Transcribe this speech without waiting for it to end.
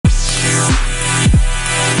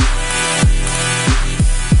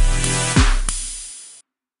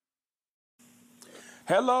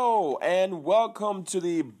Hello and welcome to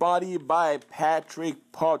the Body by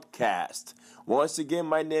Patrick podcast. Once again,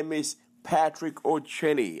 my name is Patrick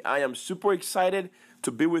Ocheni. I am super excited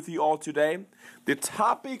to be with you all today. The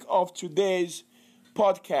topic of today's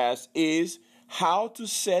podcast is how to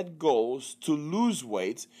set goals to lose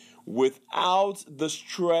weight without the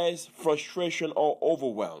stress, frustration, or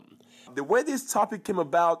overwhelm. The way this topic came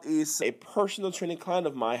about is a personal training client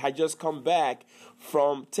of mine had just come back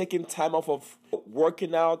from taking time off of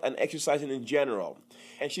working out and exercising in general.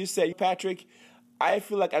 And she said, Patrick, I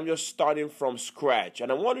feel like I'm just starting from scratch.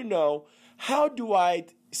 And I want to know, how do I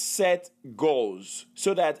set goals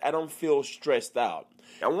so that I don't feel stressed out?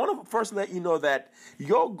 I want to first let you know that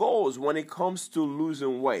your goals when it comes to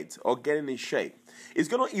losing weight or getting in shape is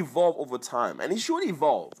going to evolve over time. And it should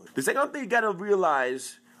evolve. The second thing you got to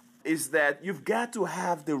realize is that you've got to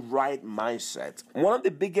have the right mindset. One of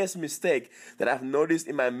the biggest mistakes that I've noticed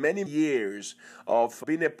in my many years of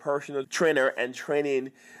being a personal trainer and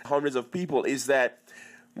training hundreds of people is that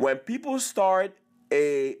when people start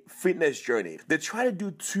a fitness journey, they try to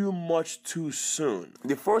do too much too soon.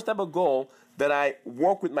 The first type of goal that I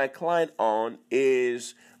work with my client on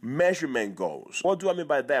is measurement goals. What do I mean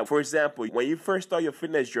by that? For example, when you first start your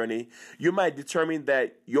fitness journey, you might determine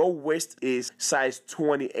that your waist is size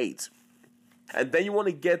 28. And then you want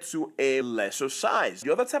to get to a lesser size.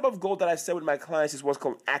 The other type of goal that I set with my clients is what's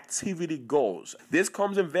called activity goals. This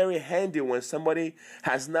comes in very handy when somebody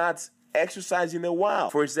has not exercised in a while.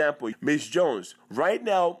 For example, Miss Jones, right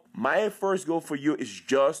now, my first goal for you is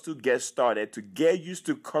just to get started, to get used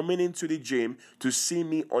to coming into the gym to see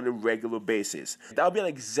me on a regular basis. That'll be an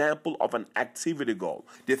example of an activity goal.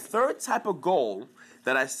 The third type of goal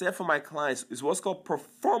that I set for my clients is what's called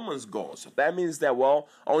performance goals. That means that,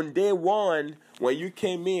 on day one, when you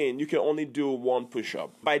came in, you can only do 1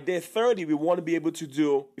 push-up. By day 30, we want to be able to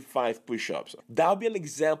do 5 push-ups. That'll be an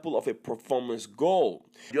example of a performance goal.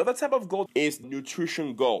 The other type of goal is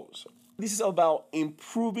nutrition goals. This is about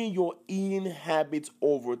improving your eating habits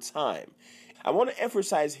over time. I want to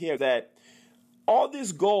emphasize here that all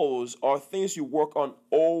these goals are things you work on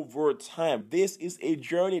over time. This is a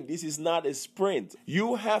journey. This is not a sprint.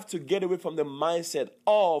 You have to get away from the mindset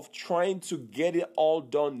of trying to get it all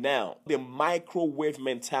done now. The microwave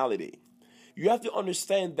mentality. You have to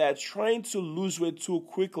understand that trying to lose weight too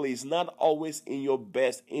quickly is not always in your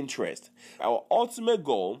best interest. Our ultimate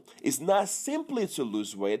goal is not simply to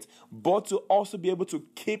lose weight, but to also be able to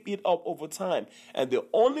keep it up over time. And the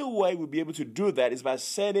only way we'll be able to do that is by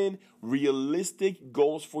setting realistic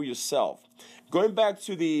goals for yourself. Going back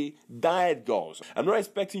to the diet goals, I'm not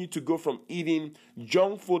expecting you to go from eating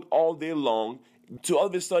junk food all day long to all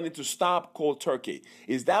of a sudden to stop cold turkey.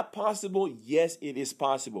 Is that possible? Yes, it is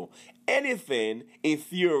possible. Anything in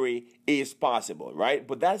theory is possible, right?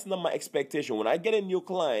 But that's not my expectation. When I get a new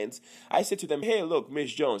client, I say to them, hey, look,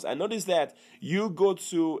 Miss Jones, I noticed that you go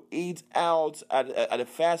to eat out at a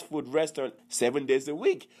fast food restaurant 7 days a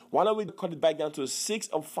week. Why don't we cut it back down to 6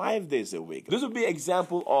 or 5 days a week? This would be an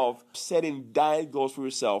example of setting diet goals for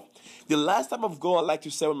yourself. The last type of goal I like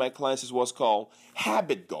to set with my clients is what's called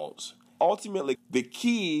habit goals. Ultimately, the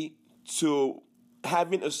key to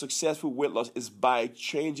having a successful weight loss is by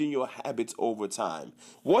changing your habits over time.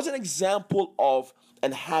 What's an example of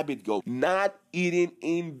an habit goal? Not eating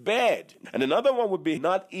in bed. And another one would be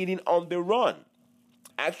not eating on the run.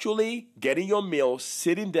 Actually getting your meal,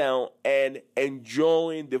 sitting down, and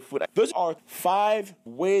enjoying the food. Those are 5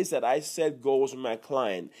 ways that I set goals with my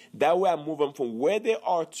client. That way I move them from where they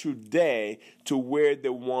are today to where they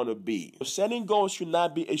want to be. Setting goals should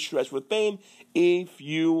not be a stressful thing if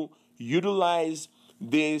you utilize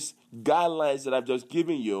these guidelines that I've just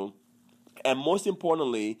given you. And most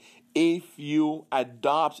importantly, if you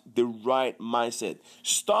adopt the right mindset.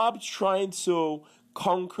 Stop trying to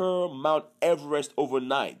conquer Mount Everest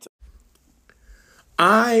overnight.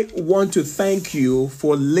 I want to thank you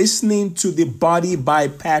for listening to the Body by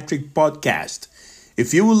Patrick podcast.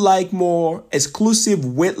 If you would like more exclusive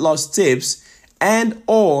weight loss tips and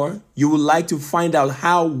or you would like to find out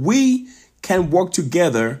how we can work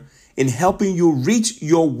together in helping you reach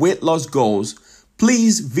your weight loss goals,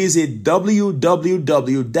 please visit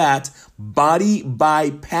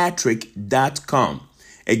www.bodybypatrick.com.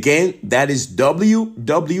 Again, that is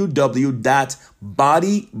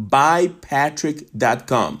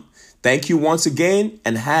www.bodybypatrick.com. Thank you once again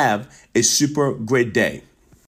and have a super great day.